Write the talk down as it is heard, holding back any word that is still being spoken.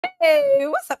Hey,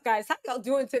 what's up, guys? How y'all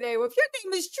doing today? Well, if your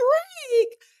name is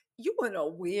Drake, you in a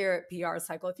weird PR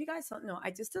cycle. If you guys don't know,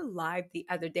 I just did a live the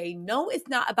other day. No, it's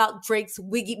not about Drake's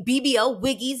Wiggy BBL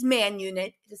Wiggy's man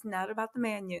unit. It is not about the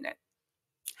man unit.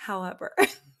 However,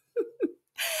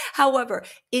 however,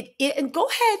 it and go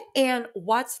ahead and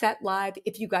watch that live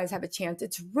if you guys have a chance.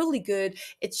 It's really good.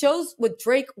 It shows with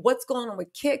Drake what's going on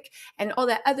with Kick and all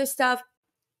that other stuff.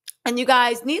 And you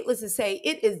guys, needless to say,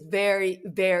 it is very,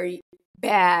 very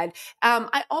bad.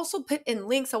 I also put in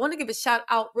links. I want to give a shout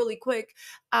out really quick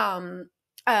um,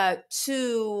 uh,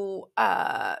 to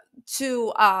uh,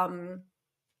 to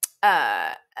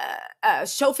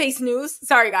Showface News.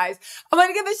 Sorry, guys. I want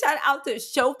to give a shout out to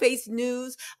Showface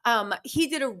News. He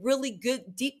did a really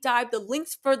good deep dive. The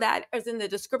links for that is in the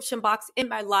description box in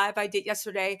my live I did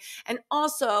yesterday. And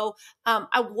also,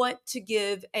 I want to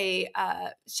give a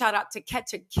shout out to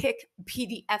Catch a Kick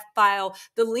PDF file.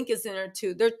 The link is in there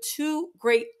too. There are two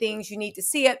great things. You need to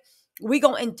see it. We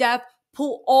go in depth.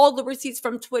 Pull all the receipts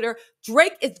from Twitter.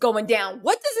 Drake is going down.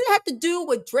 What does it have to do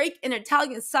with Drake and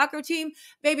Italian soccer team?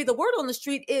 Baby, the word on the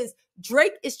street is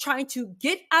Drake is trying to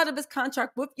get out of his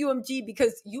contract with UMG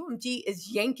because UMG is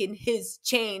yanking his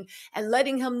chain and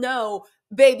letting him know,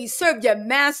 baby, serve your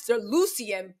master,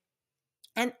 Lucien.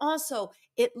 And also,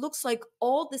 it looks like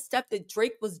all the stuff that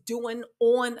Drake was doing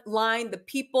online, the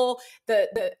people,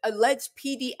 the alleged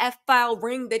PDF file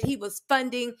ring that he was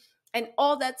funding, and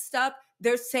all that stuff,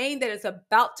 they're saying that it's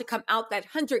about to come out, that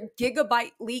 100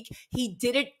 GB leak. He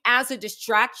did it as a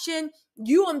distraction.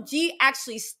 UMG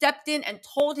actually stepped in and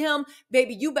told him,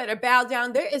 baby, you better bow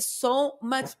down. There is so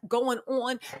much going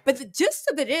on. But the gist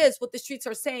of it is, what the streets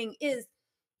are saying is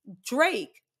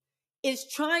Drake is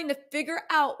trying to figure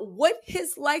out what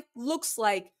his life looks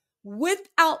like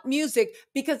without music.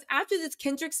 Because after this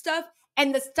Kendrick stuff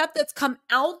and the stuff that's come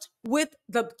out with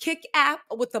the Kick app,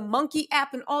 with the Monkey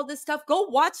app and all this stuff, go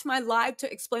watch my live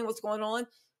to explain what's going on.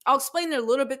 I'll explain it a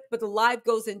little bit, but the live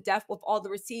goes in depth with all the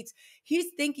receipts. He's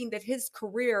thinking that his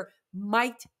career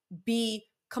might be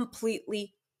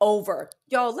completely over.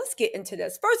 Y'all, let's get into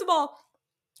this. First of all,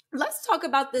 let's talk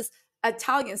about this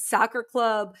Italian soccer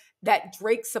club that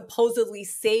Drake supposedly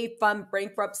saved from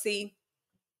bankruptcy.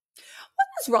 What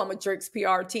is wrong with Drake's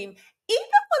PR team? Even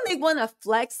when they want to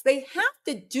flex, they have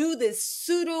to do this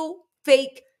pseudo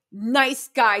fake nice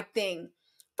guy thing.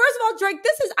 First of all, Drake,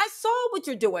 I saw what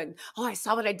you're doing. Oh, I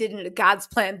saw what I did in the God's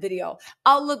Plan video.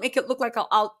 Make it look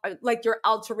like you're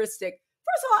altruistic.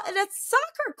 First of all, that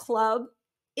soccer club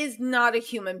is not a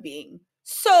human being.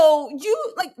 So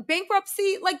you like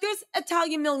bankruptcy, like there's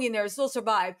Italian millionaires, they'll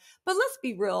survive. But let's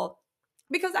be real,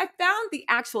 because I found the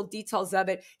actual details of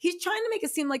it. He's trying to make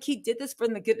it seem like he did this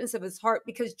from the goodness of his heart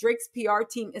because Drake's PR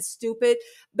team is stupid.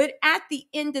 But at the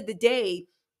end of the day,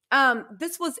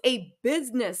 this was a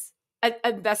business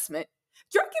investment.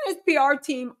 Drake and his PR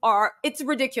team it's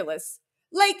ridiculous.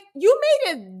 Like, you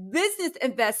made a business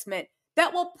investment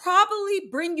that will probably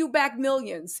bring you back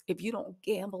millions if you don't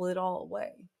gamble it all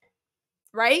away.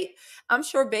 Right? I'm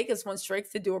sure Vegas wants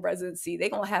Drake to do a residency. They're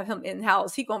going to have him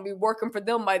in-house. He's going to be working for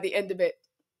them by the end of it.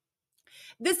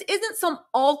 This isn't some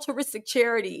altruistic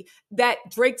charity that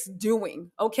Drake's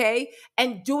doing, okay?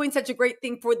 And doing such a great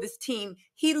thing for this team.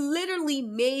 He literally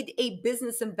made a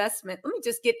business investment. Let me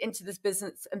just get into this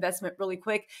business investment really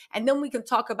quick, and then we can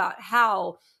talk about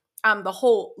how the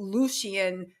whole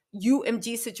Lucien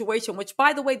UMG situation, which,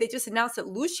 by the way, they just announced that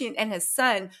Lucien and his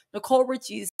son, Nicole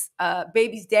Richie's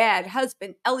baby's dad,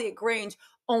 husband, Elliot Grange,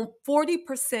 own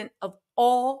 40% of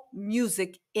all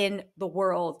music in the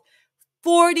world.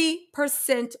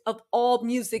 40% of all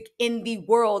music in the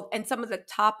world and some of the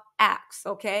top acts,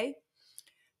 okay?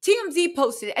 TMZ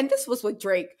posted, and this was with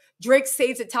Drake. Drake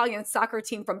saves Italian soccer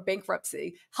team from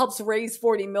bankruptcy, helps raise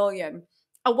 $40 million.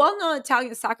 A well-known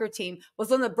Italian soccer team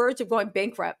was on the verge of going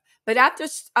bankrupt, but after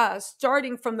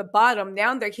starting from the bottom,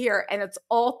 now they're here, and it's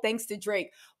all thanks to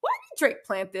Drake. Why did Drake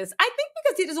plant this? I think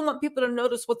because he doesn't want people to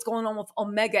notice what's going on with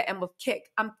Omega and with Kick.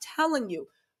 I'm telling you,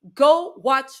 go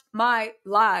watch my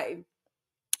live.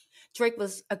 Drake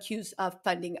was accused of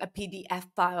funding a PDF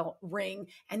file ring,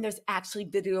 and there's actually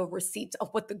video receipts of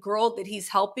what the girl that he's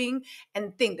helping.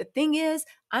 And the thing is,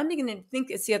 I'm beginning to think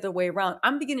it's the other way around.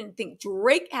 I'm beginning to think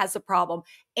Drake has a problem,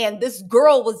 and this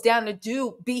girl was down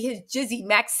to be his Jizzy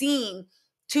Maxine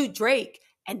to Drake,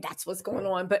 and that's what's going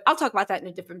on. But I'll talk about that in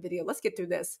a different video. Let's get through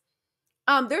this.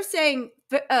 They're saying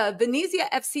Venezia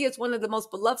FC is one of the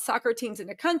most beloved soccer teams in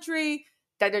the country.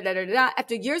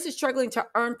 After years of struggling to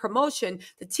earn promotion,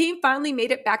 the team finally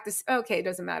made it back to, okay, it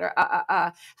doesn't matter.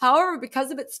 However, because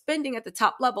of its spending at the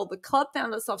top level, the club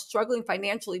found itself struggling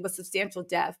financially with substantial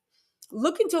debt.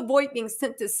 Looking to avoid being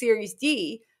sent to Series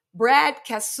D, Brad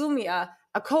Kasumia,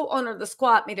 a co-owner of the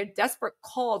squad, made a desperate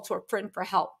call to a friend for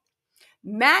help.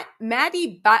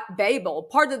 Maddie Babel,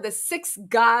 part of the Six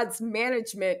Gods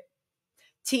management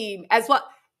team, as well.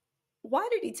 Why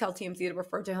did he tell TMZ to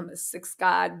refer to him as Six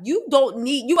God? You don't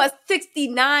need, you a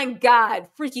 69 God,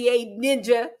 freaky A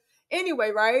ninja. Anyway,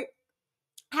 right?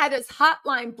 Had his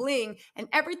hotline bling, and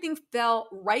everything fell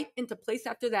right into place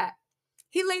after that.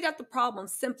 He laid out the problem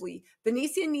simply.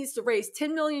 Venezia needs to raise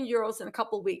 10 million euros in a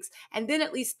couple of weeks, and then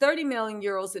at least 30 million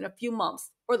euros in a few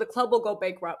months, or the club will go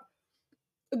bankrupt.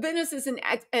 Venice is an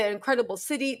incredible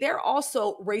city. They're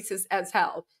also racist as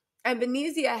hell. And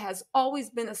Venezia has always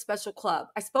been a special club.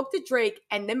 I spoke to Drake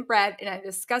and then Brad, and I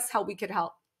discussed how we could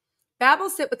help. Babel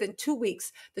said within 2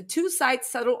 weeks, the two sides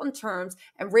settled on terms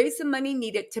and raised the money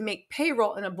needed to make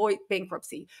payroll and avoid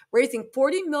bankruptcy, raising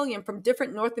 40 million from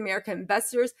different North American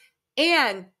investors,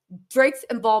 and Drake's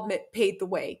involvement paved the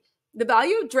way. The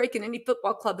value of Drake in any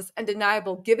football club is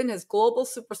undeniable given his global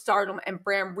superstardom and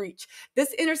brand reach.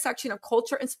 This intersection of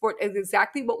culture and sport is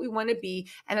exactly what we want to be.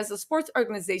 And as a sports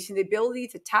organization, the ability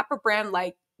to tap a brand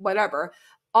like whatever.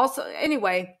 Also,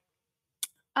 anyway,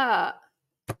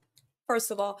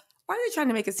 first of all, why are they trying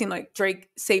to make it seem like Drake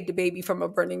saved a baby from a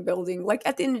burning building? Like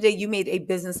at the end of the day, you made a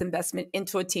business investment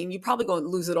into a team. You're probably going to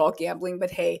lose it all gambling, but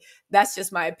hey, that's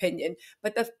just my opinion.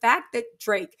 But the fact that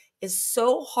Drake is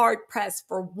so hard pressed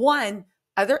for one,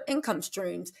 other income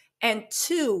streams, and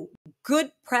two,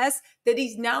 good press that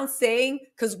he's now saying,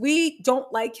 because we don't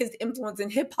like his influence in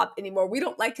hip hop anymore. We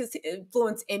don't like his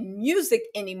influence in music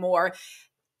anymore,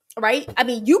 right? I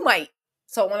mean, you might.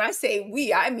 So when I say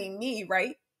we, I mean me,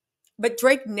 right? But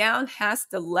Drake now has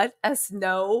to let us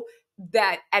know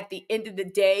that at the end of the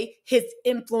day, his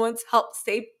influence helped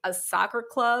save a soccer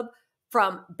club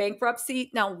from bankruptcy.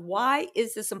 Now, why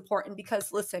is this important?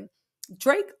 Because listen,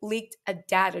 Drake leaked a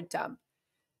data dump.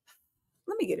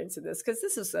 Let me get into this because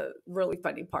this is a really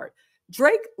funny part.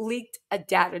 Drake leaked a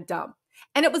data dump,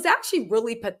 and it was actually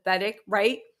really pathetic,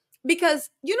 right? Because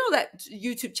you know that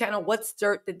YouTube channel, What's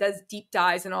Dirt, that does deep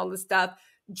dives and all this stuff.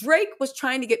 Drake was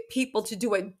trying to get people to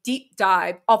do a deep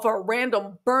dive off a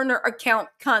random burner account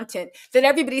content that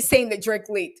everybody's saying that Drake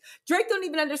leaked. Drake don't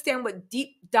even understand what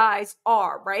deep dives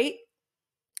are, right?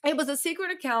 It was a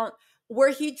secret account where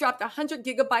he dropped 100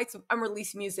 gigabytes of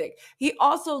unreleased music. He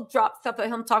also dropped stuff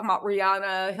of him talking about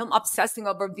Rihanna, him obsessing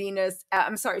over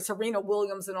Serena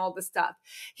Williams and all this stuff.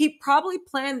 He probably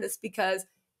planned this because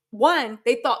one,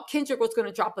 they thought Kendrick was going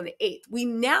to drop on the 8th. We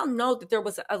now know that there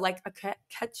was a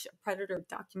Catch a Predator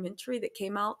documentary that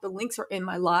came out. The links are in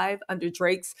my live under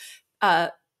Drake's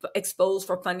exposed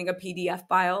for funding a PDF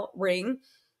file ring.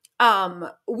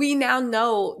 We now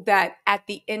know that at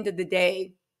the end of the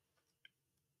day,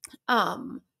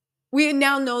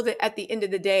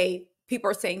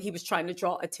 people are saying he was trying to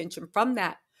draw attention from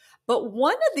that. But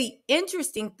one of the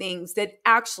interesting things that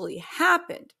actually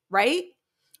happened, right,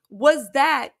 was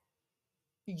that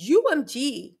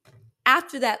UMG,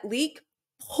 after that leak,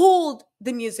 pulled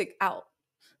the music out.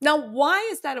 Now, why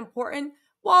is that important?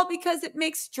 Well, because it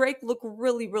makes Drake look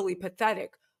really, really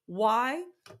pathetic. Why?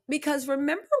 Because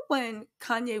remember when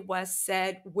Kanye West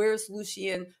said, "Where's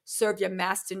Lucian? Serve your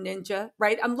master ninja,"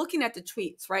 right? I'm looking at the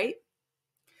tweets, right?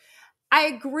 I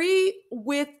agree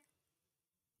with,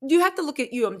 you have to look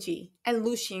at UMG and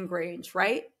Lucian Grange,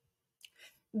 right?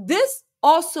 This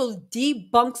also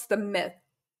debunks the myth.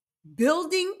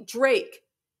 Building Drake,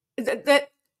 I'll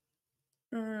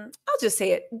just say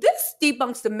it. This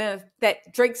debunks the myth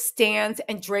that Drake stands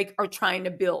and Drake are trying to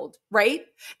build, right?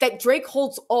 That Drake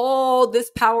holds all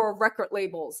this power of record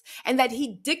labels and that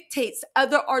he dictates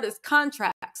other artists'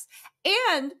 contracts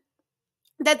and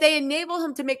that they enable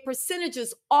him to make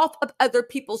percentages off of other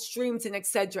people's streams and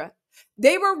etc.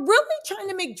 They were really trying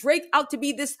to make Drake out to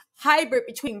be this hybrid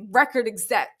between record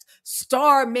exec,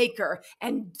 star maker,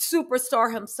 and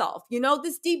superstar himself. You know,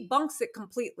 this debunks it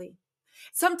completely.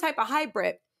 Some type of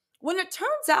hybrid. When it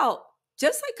turns out,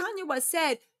 just like Kanye West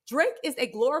said, Drake is a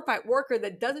glorified worker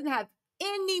that doesn't have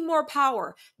any more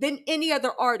power than any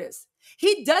other artist.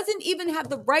 He doesn't even have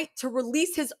the right to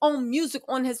release his own music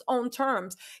on his own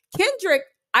terms. Kendrick,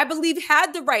 I believe,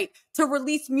 had the right to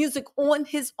release music on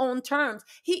his own terms.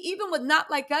 He even with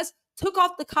Not Like Us took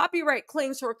off the copyright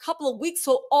claims for a couple of weeks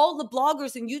so all the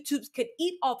bloggers and YouTubes could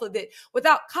eat off of it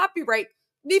without copyright.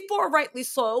 Before, rightly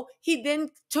so, he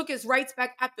then took his rights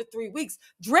back after 3 weeks.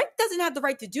 Drake doesn't have the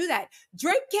right to do that.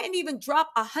 Drake can't even drop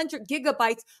 100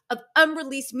 gigabytes of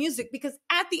unreleased music because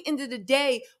at the end of the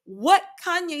day, what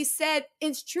Kanye said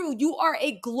is true. You are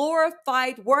a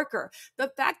glorified worker.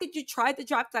 The fact that you tried to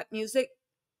drop that music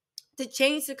to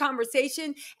change the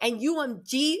conversation, and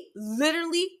UMG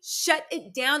literally shut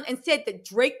it down and said that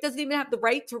Drake doesn't even have the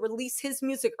right to release his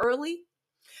music early.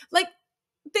 Like,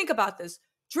 think about this.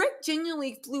 Drake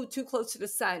genuinely flew too close to the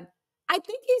sun. I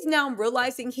think he's now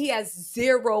realizing he has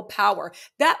zero power.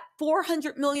 That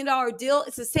 $400 million deal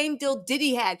is the same deal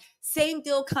Diddy had, same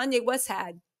deal Kanye West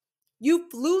had. You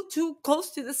flew too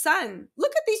close to the sun.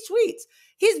 Look at these tweets.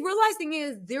 He's realizing he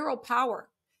has zero power.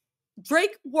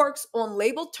 Drake works on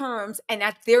label terms and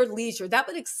at their leisure. That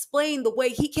would explain the way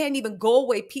he can't even go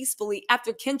away peacefully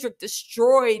after Kendrick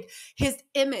destroyed his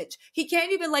image. He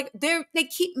can't even, like, they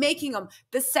keep making him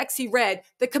the Sexy Red,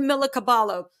 the Camila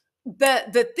Cabello,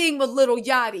 the thing with Little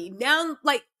Yachty. Now,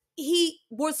 like, he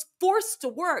was forced to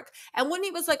work. And when he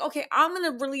was like, okay, I'm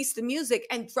going to release the music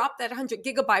and drop that 100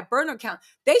 gigabyte burner count,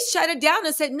 they shut it down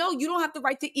and said, no, you don't have the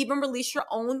right to even release your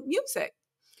own music.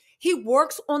 He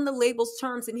works on the label's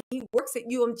terms and he works at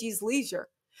UMG's leisure.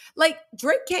 Like,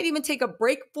 Drake can't even take a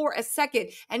break for a second.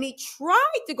 And he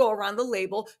tried to go around the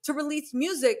label to release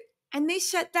music and they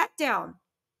shut that down.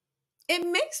 It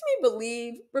makes me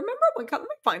believe, let me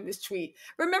find this tweet.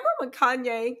 Remember when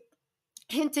Kanye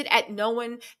hinted at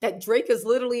knowing that Drake is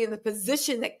literally in the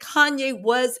position that Kanye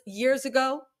was years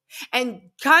ago? And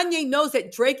Kanye knows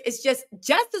that Drake is just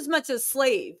as much a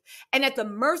slave and at the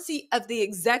mercy of the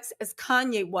execs as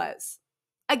Kanye was.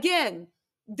 Again,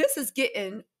 this is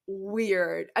getting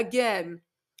weird. Again.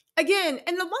 And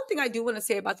the one thing I do want to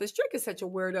say about this, Drake is such a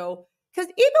weirdo.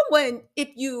 Because if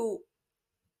you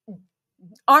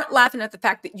aren't laughing at the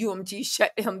fact that UMG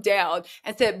shut him down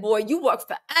and said, boy, you work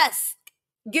for us,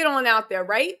 get on out there,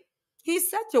 right?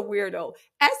 He's such a weirdo.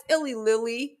 As Illy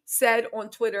Lily said on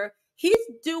Twitter, he's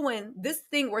doing this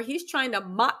thing where he's trying to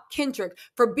mock Kendrick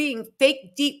for being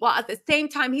fake deep, while at the same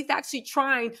time, he's actually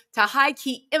trying to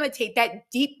high-key imitate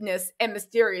that deepness and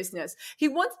mysteriousness. He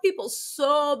wants people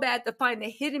so bad to find the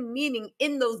hidden meaning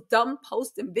in those dumb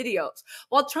posts and videos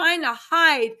while trying to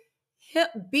hide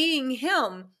being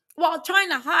him, while trying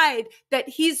to hide that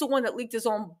he's the one that leaked his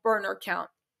own burner account.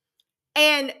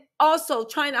 And also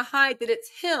trying to hide that it's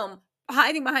him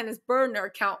hiding behind his burner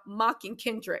account mocking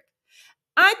Kendrick.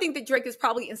 I think that Drake is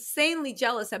probably insanely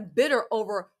jealous and bitter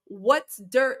over What's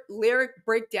Dirt lyric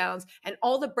breakdowns and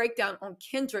all the breakdown on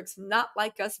Kendrick's Not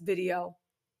Like Us video.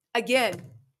 Again,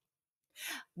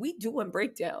 we doing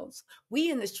breakdowns. We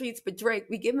in the streets, but Drake,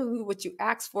 we giving you what you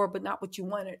asked for, but not what you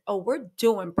wanted. Oh, we're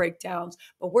doing breakdowns,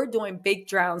 but we're doing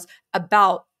breakdowns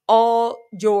about all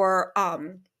your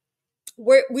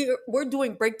we're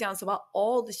doing breakdowns about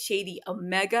all the shady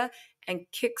Omega and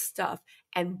Kick stuff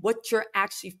and what you're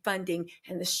actually funding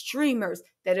and the streamers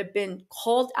that have been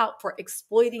called out for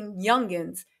exploiting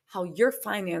youngins, how you're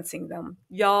financing them.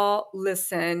 Y'all,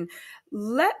 listen,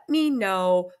 let me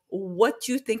know what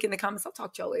you think in the comments. I'll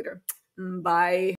talk to y'all later. Bye.